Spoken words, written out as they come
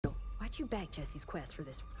got you back Jesse's quest for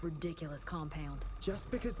this ridiculous compound.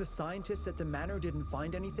 Just because the scientists at the manor didn't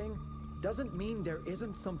find anything doesn't mean there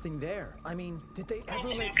isn't something there. I mean, did they ever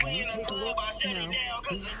let you take a look? No.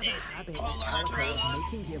 We have a habit at Calico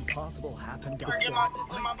of making the impossible happen, Doctor.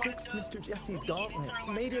 I fixed Mr. Jesse's gauntlet,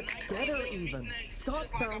 made it better even. Scott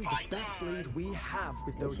found the best lead we have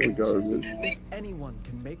with those leeches. If anyone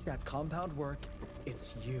can make that compound work,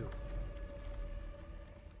 it's you.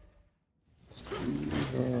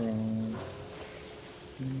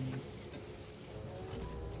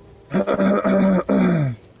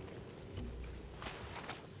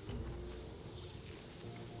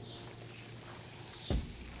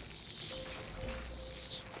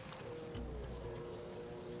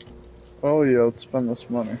 Oh yeah, let's spend this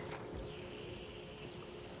money.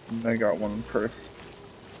 And I got one first.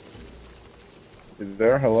 You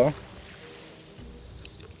there? Hello?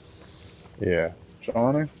 Yeah.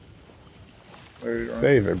 Johnny? There you are.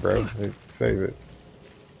 Save it, bro. Save it.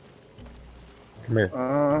 Come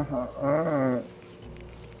here.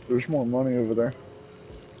 There's more money over there.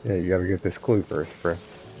 Yeah, you gotta get this clue first, bro.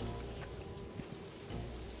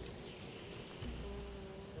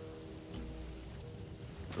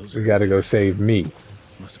 We gotta go save me.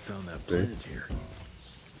 Must have found that planet here.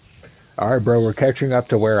 Alright, bro, we're catching up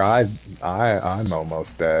to where I'm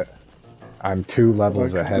almost at. I'm 2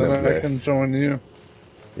 levels ahead of this. I can join you.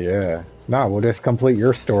 Yeah. No, we'll just complete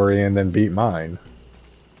your story and then beat mine.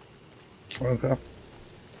 Okay.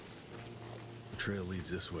 The trail leads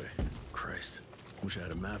this way. Christ. Wish I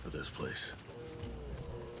had a map of this place.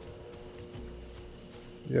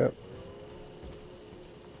 Yep.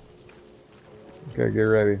 Okay, get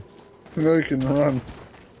ready. You know you can run.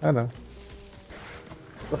 I know.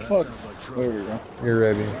 The That fuck? sounds like There trouble. we go. You're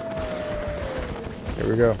ready. Here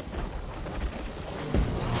we go.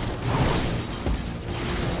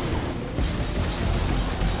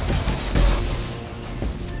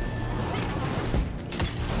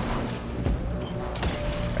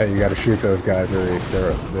 Hey, you gotta shoot those guys or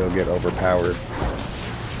they'll get overpowered.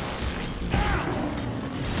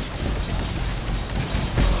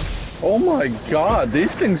 Oh my god,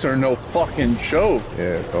 these things are no fucking joke.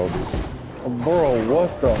 Yeah, I told you. Bro,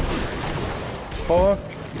 what the fuck?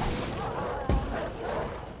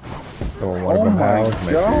 So one Oh of them my house, make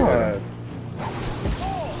sure you hit god. him.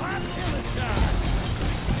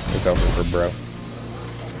 It's over for bro.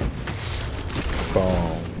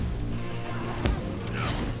 Boom.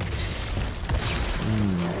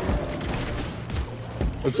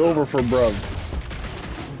 It's over for bruv.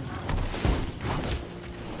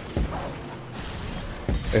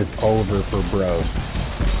 It's over for bro.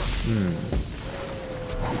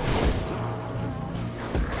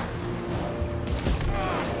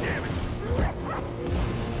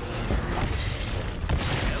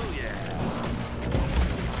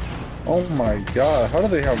 Oh my god, how do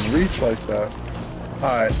they have reach like that?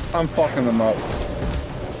 Alright, I'm fucking them up.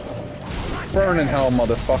 Burn in hell,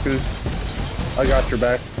 motherfuckers. I got your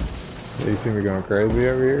back. You see me going crazy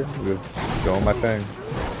over here? Just doing my thing.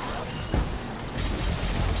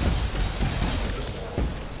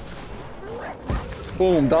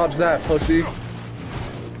 Boom, dodge that, pussy.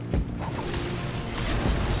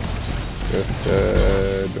 Just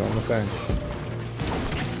doing my thing.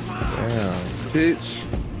 Damn. Bitch,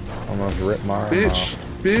 Almost ripped my arm bitch,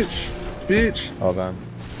 off. bitch, bitch. Hold on.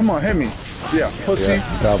 Come on, hit me. Yeah, pussy.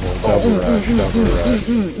 Yeah, double rush, double rush.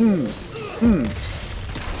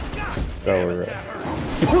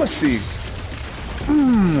 Pussy.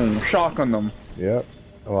 Shotgun them. Yep.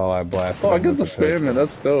 Well, I blasted. Oh, I him get the with pistol. spamming.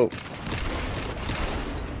 That's dope.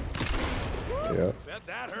 Yep.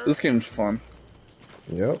 This game's fun.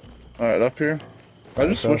 Yep. Alright, up here. I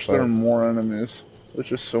just That's wish there up. were more enemies. It's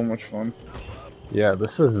just so much fun. Yeah,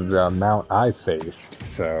 this is the amount I faced,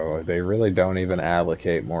 so they really don't even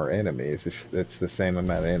allocate more enemies. It's the same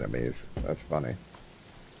amount of enemies. That's funny.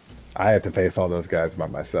 I had to face all those guys by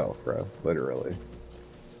myself, bro. Literally.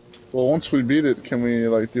 Well, once we beat it, can we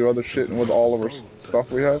like do other shit with all of our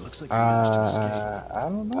stuff we have? Looks like I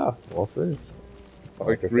don't know. We'll see.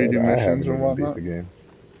 Like I said, redo I missions haven't or even whatnot? beat the game.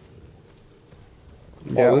 Oh,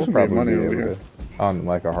 Yeah, there's we'll gonna be probably money be over able here. to, on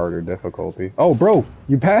like a harder difficulty. Oh, bro,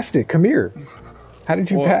 you passed it. Come here. How did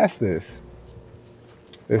you What? pass this?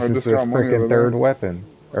 This I is just their got money over freaking there. third weapon.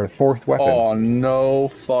 Or fourth weapon. Oh, no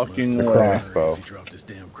fucking The way. crossbow. He dropped his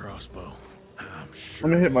damn crossbow. I'm sure.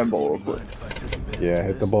 Let me hit my bow real quick. If I took advantage Yeah, of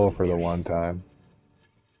hit the this bow little for the idiot. one time.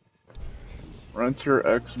 Renter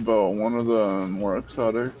X bow, one of the more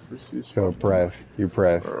exotic prestige So weapons. press. You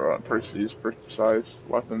press. Or prestige precise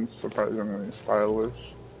weapons, surprisingly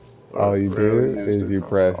stylish. All you do Rarely used is in you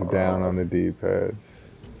press crossbow. down on the D-pad.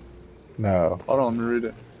 No. Hold on, let me read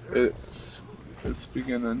it. It's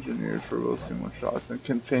begin engineered for both single shots and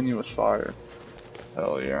continuous fire.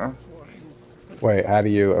 Hell yeah. Wait, how do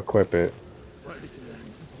you equip it?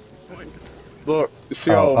 Look,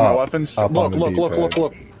 see how my weapons... up on Look, the look, look, D-pad. look,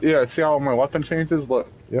 look. Yeah, see how my weapon changes? Look.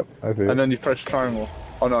 Yep, I see it. And then you press triangle.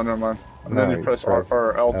 Oh, no, never mind. And No, then you press R,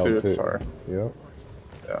 or L2, L2. sorry. Yep.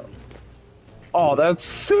 Yeah. Oh, that's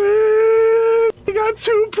sick! You got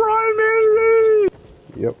 2 primaries!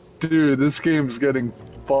 Yep. Dude, this game's getting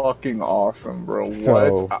fucking awesome, bro.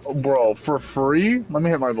 So- What? Bro, for free? Let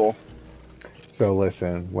me hit my goal. So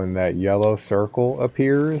listen, when that yellow circle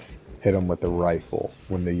appears, hit them with the rifle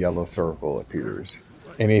when the yellow circle appears.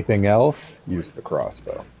 Anything else, use the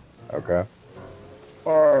crossbow. Okay?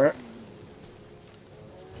 Alright.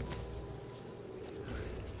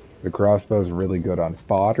 The crossbow's really good on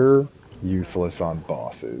fodder, useless on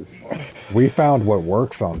bosses. We found what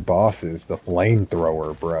works on bosses, the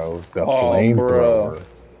flamethrower, bro. The flamethrower.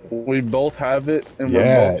 We both have it, and Yeah,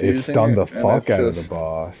 we're both it using stunned it, the and fuck it's out of just- the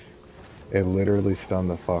boss. It literally stunned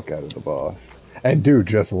the fuck out of the boss. And dude,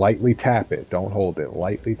 just lightly tap it. Don't hold it.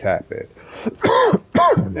 Lightly tap it.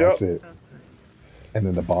 And that's it. And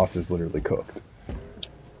then the boss is literally cooked.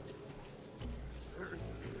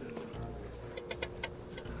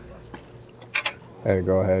 Hey,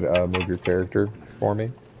 go ahead, move your character for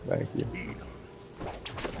me. Thank you.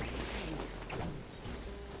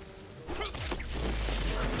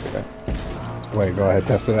 Okay. Wait, go ahead,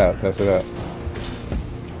 test it out, test it out.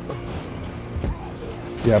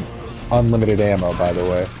 Yep, unlimited ammo, by the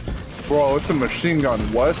way. Bro, it's a machine gun.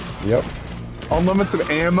 What? Yep, Unlimited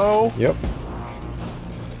ammo? yep.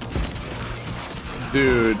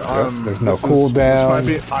 Dude, There's no this cooldown. might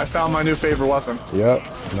be, I found my new favorite weapon. Yep,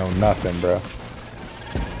 no nothing, bro.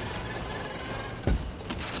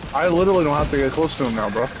 I literally don't have to get close to him now,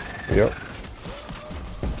 bro. Yep.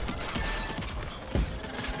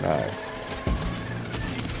 Nice.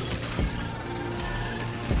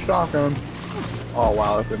 Shotgun. Oh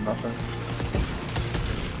wow, that did nothing.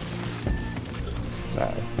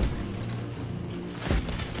 Nice.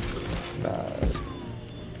 Nice.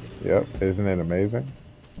 Yep, isn't it amazing?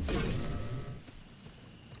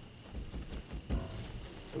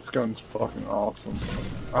 This gun's fucking awesome.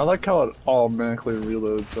 I like how it automatically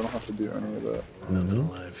reloads, so I don't have to do any of that. Nothing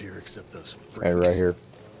alive here except those freaks. Hey, right here.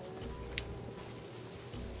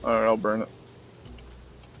 Alright, I'll burn it.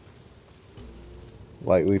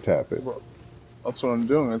 Lightly tap it. That's what I'm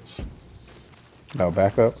doing, it's... No,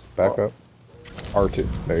 back up, back up. R2,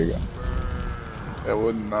 there you go. It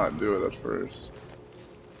would not do it at first.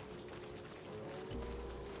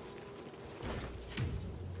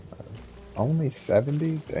 Only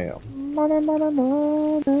 70? Damn. Money, money,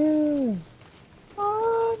 money.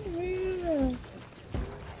 Money.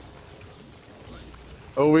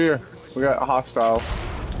 Over here, we got a hostile.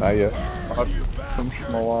 Not yet.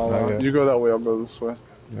 From a while Not ago. yet. You go that way, I'll go this way.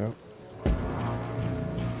 Yep.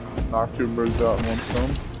 Knock 2 birds out in one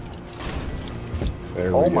stone.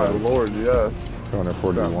 There Oh we my go. lord, yes.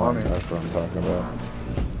 241, money. that's what I'm talking about.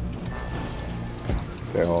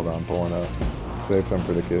 Okay, hold on, pulling up. Save some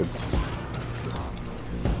for the kids.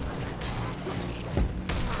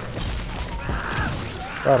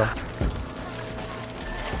 Got him.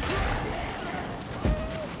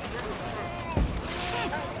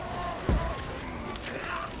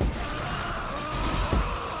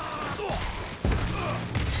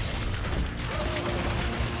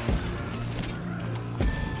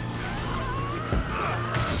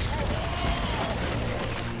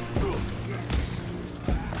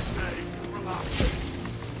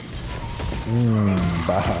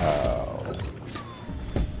 Wow.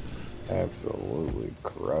 Absolutely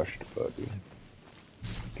crushed, buddy.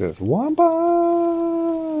 Just one punch!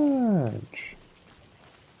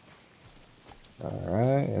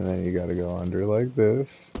 Alright, and then you gotta go under like this.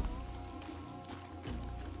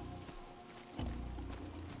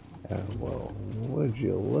 And well, would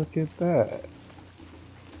you look at that?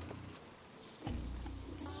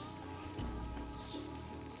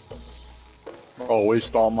 Oh,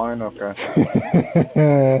 waste all mine? Okay.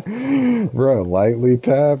 Bro, lightly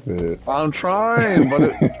tap it. I'm trying, but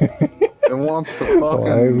it wants to fucking...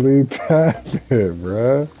 Lightly tap it,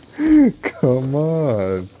 bro. Come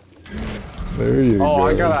on. There you go. Oh,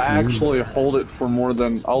 I gotta dude. actually hold it for more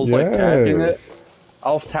than... I was like tapping it. Yes.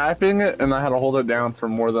 I was tapping it, and I had to hold it down for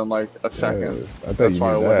more than like a second. Yes. I thought That's you why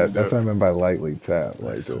I knew wouldn't that. do That's it. what I meant by lightly tap.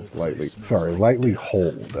 Like just lightly. Sorry, lightly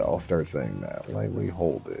hold. I'll start saying that. Lightly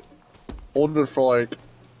hold it. Hold it for like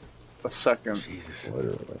a second. Jesus.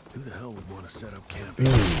 Literally. Who the hell would want to set up camp?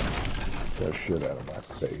 That shit out of my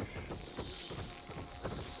face.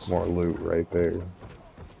 More loot right there.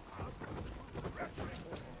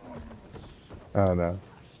 Oh no.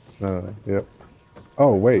 No. Yep.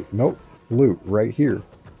 Oh wait, nope. Loot right here.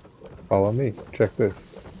 Follow me. Check this.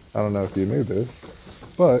 I don't know if you knew this,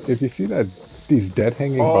 but if you see that these dead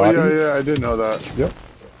hanging bodies. Oh yeah, I did know that. Yep.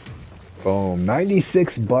 Boom.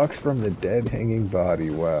 $96 from the dead hanging body.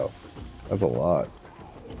 Wow. That's a lot.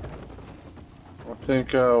 I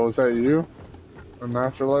think was that you? From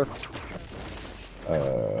Afterlife? You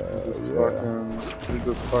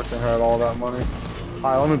just fucking had all that money.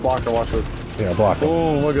 Alright, let me block her, watch this. Yeah, block them.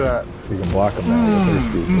 Boom, look at that. You can block them now. You're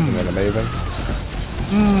thirsty. Isn't that amazing?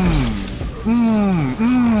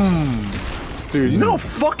 Dude, you know how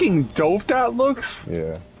fucking dope that looks?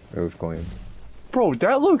 Yeah, it was clean. Bro,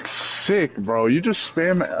 that looks sick, bro. You just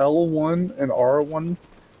spam L1 and R1.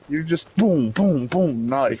 You just boom, boom, boom.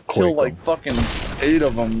 Nice. Just Kill click like fucking 8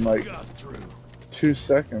 of them like 2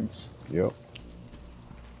 seconds. Yep.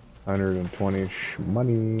 120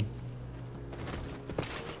 money.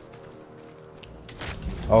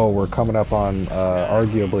 Oh, we're coming up on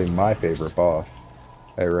arguably my favorite boss.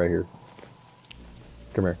 Hey, right here.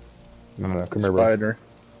 Come here. No, come here, bro. Spider.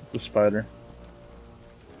 It's a spider.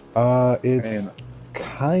 It's And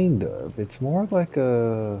kind of. It's more like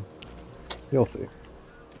a. You'll see.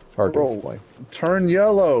 It's hard to Bro. explain. turn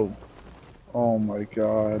yellow. Oh my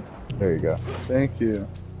god. There you go. Thank you.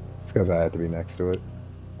 It's because I had to be next to it.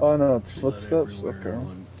 Oh no, it's Blood footsteps? everywhere, Okay.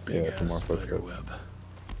 one Yeah, big some more ass spider footsteps. web.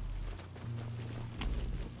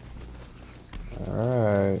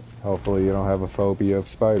 Alright. Hopefully you don't have a phobia of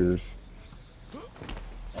spiders.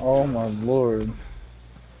 Oh my lord.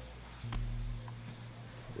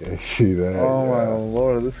 Yeah, see that? Oh my yeah.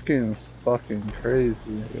 lord, this game is fucking crazy.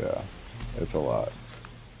 Yeah, it's a lot.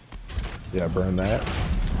 Yeah, burn that.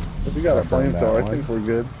 If you got a I burned that flamethrower, I one. think we're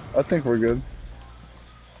good. I think we're good.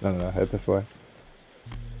 No, head this way.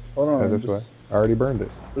 Hold on. Head this way. I already burned it.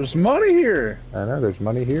 There's money here! I know, there's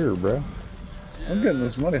money here, bro. I'm getting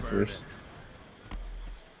this money first.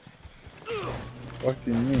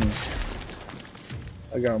 Fucking me.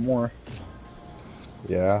 I got more.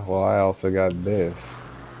 Yeah, well, I also got this.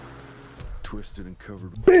 Twisted and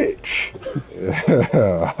covered. Bitch!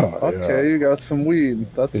 Yeah, Okay, you got some weed.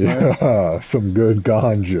 That's nice. yeah, some good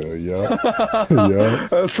ganja, yeah. Yeah.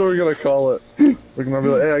 That's what we're gonna call it. We're gonna be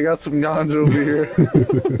like, hey, I got some ganja over here.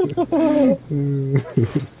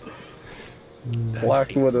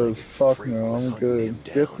 Black Widows, fuck no, I'm good.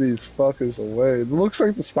 Get these fuckers away. It looks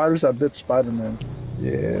like the spiders that bit Spider-Man.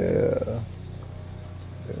 Yeah.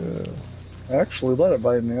 Actually, let it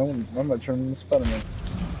bite me. I might turn into Spider-Man.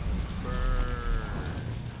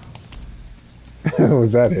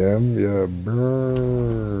 Was that him? Yeah,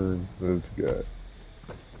 burn this guy.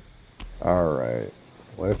 Alright.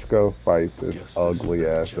 Let's go fight this Guess ugly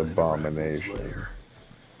ass giant arachnid's abomination. lair.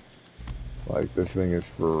 Like, this thing is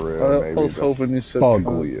for real. I Maybe was the hoping you said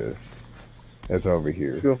ugliest. It's over Let's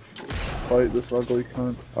here. go fight this ugly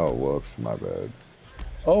cunt. Oh, whoops, my bad.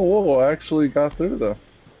 Oh, whoa, I actually got through though.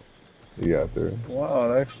 You got there.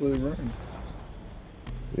 Wow, it actually burned.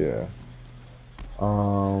 Yeah.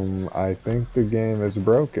 I think the game is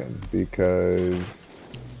broken because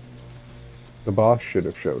the boss should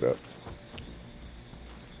have showed up.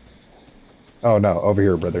 Oh no, over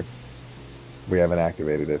here, brother. We haven't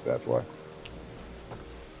activated it, that's why.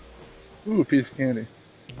 Ooh, a piece of candy.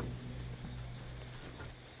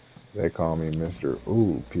 They call me Mr.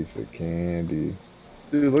 Ooh, piece of candy.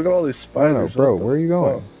 Dude, look at all these I don't know, spiders. bro, What the where are you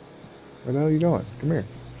going? fuck? Where the hell are you going? Come here.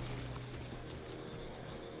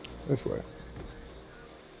 This way.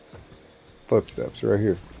 Footsteps right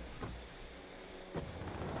here.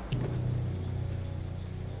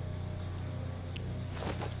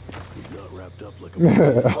 He's not wrapped up like a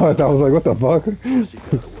I was like, what the fuck? Guess he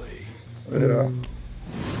got away. Yeah.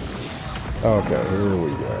 Okay, here we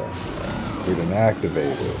go. We didn't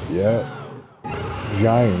activate it yet.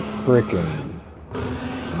 Giant frickin'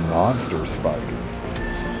 monster spider.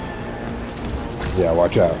 Yeah,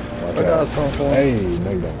 watch out. Watch I got out. something. Hey,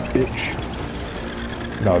 no you don't, bitch.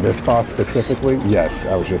 No, this boss specifically? Yes,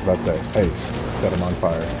 I was just about to say. Hey, set him on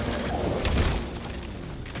fire.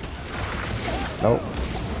 Nope.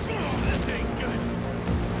 This ain't good.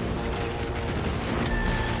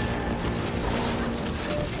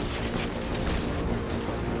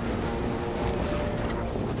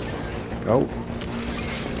 Nope.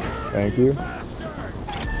 Thank you.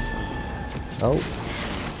 Nope.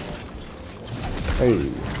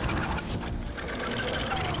 Hey.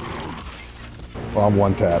 Well, I'm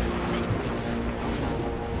one tap.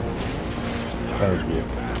 Thank you.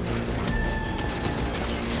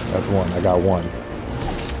 That's one. I got one.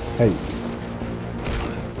 Hey.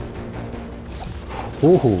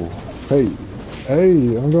 Ooh. Hey.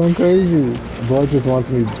 Hey, I'm going crazy. Blood just wants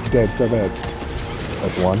me dead so bad.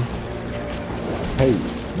 That's one. Hey,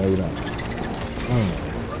 no you don't.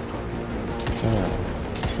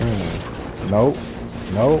 Nope.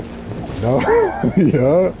 Nope. No.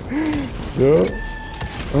 Yeah. Yeah.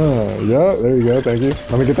 Yeah, there you go, thank you.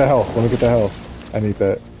 Let me get the health, let me get the health. I need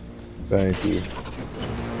that. Thank you.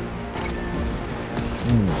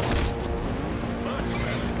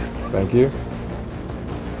 Thank you.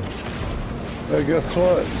 Hey, guess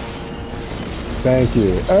what? Thank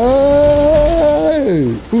you.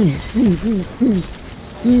 Hey!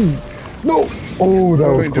 No! Oh, that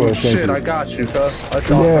was close. Thank Shit, you. I got you, cuz. I shot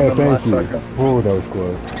Yeah, him in the thank last you. second. Oh, that was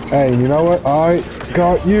close. Hey, you know what? I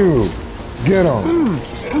got you. Get him.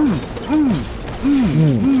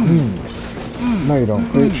 No, you don't,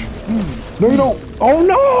 bitch. No, you don't. Oh,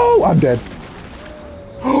 no! I'm dead.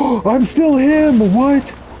 I'm still him. What?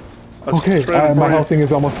 Okay, my health thing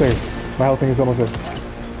is almost there. My health thing is almost there.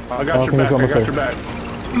 I got your back, I got your back.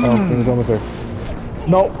 My health thing is almost there.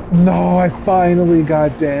 No, no, I finally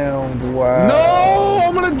got downed. Wow. No,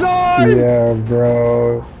 I'm gonna die! Yeah,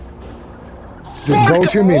 bro. Just go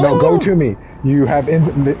to me. No, go to me. You have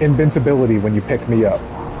invincibility when you pick me up.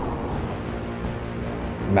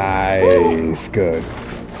 Nice. Good.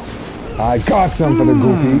 I got some for the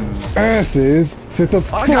goofy asses. Sit the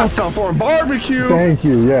fuck. I got some for a barbecue! Thank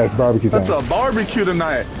you. Yes, barbecue time. That's a barbecue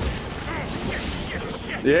tonight.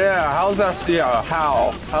 Yeah, how's that? Yeah,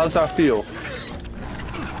 how's that feel?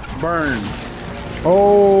 Burn.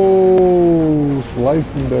 Oh,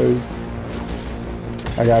 slicing those.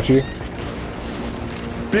 I got you.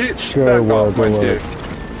 Bitch, Good back work, off my good work. dick.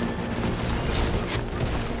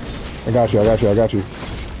 I got you. I got you. I got you.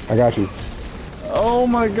 I got you. Oh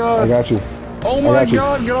my god. I got you. Oh I my got you.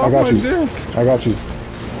 god, get I off got my you. dick. I got you.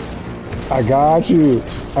 I got you.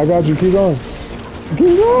 I got you. Keep going.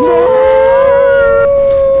 Keep going.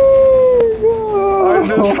 I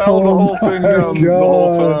just held the whole thing down the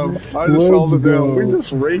whole time. I just held it down. We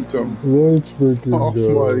just raped him. Let's freaking Oh go.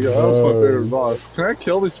 my god, that was my favorite Nice. boss. Can I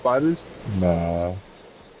kill these spiders? Nah.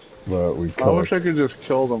 But we could. I wish I could just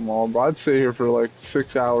kill them all, but I'd stay here for like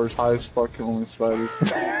 6 hours high as fuck killing these spiders.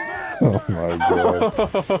 Oh my god.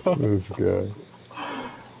 This guy.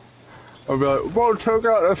 I'd be like, bro, check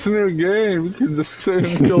out, that's a new game. We can just sit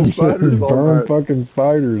and kill spiders all Burn night. fucking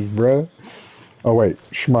spiders, bruh. Oh wait,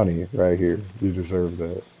 shmoney right here. You deserve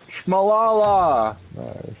that. Shmalala!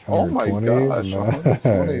 Nice. Oh my 120? gosh, Nice,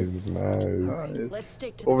 120. nice. Let's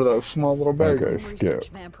stick to Over the that small little bag. Okay, facts. skip.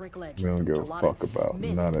 Research vampiric We legends don't and give a a lot fuck of about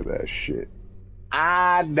myths. none of that shit.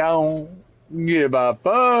 I don't give a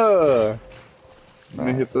fuck. Let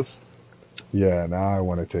me hit this. Yeah, now I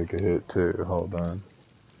want to take a hit too. Hold on.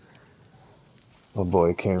 Oh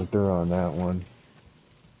boy, came through on that one.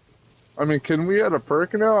 I mean, can we add a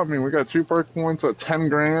perk now? I mean, we got 2 perk points at 10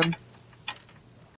 grand.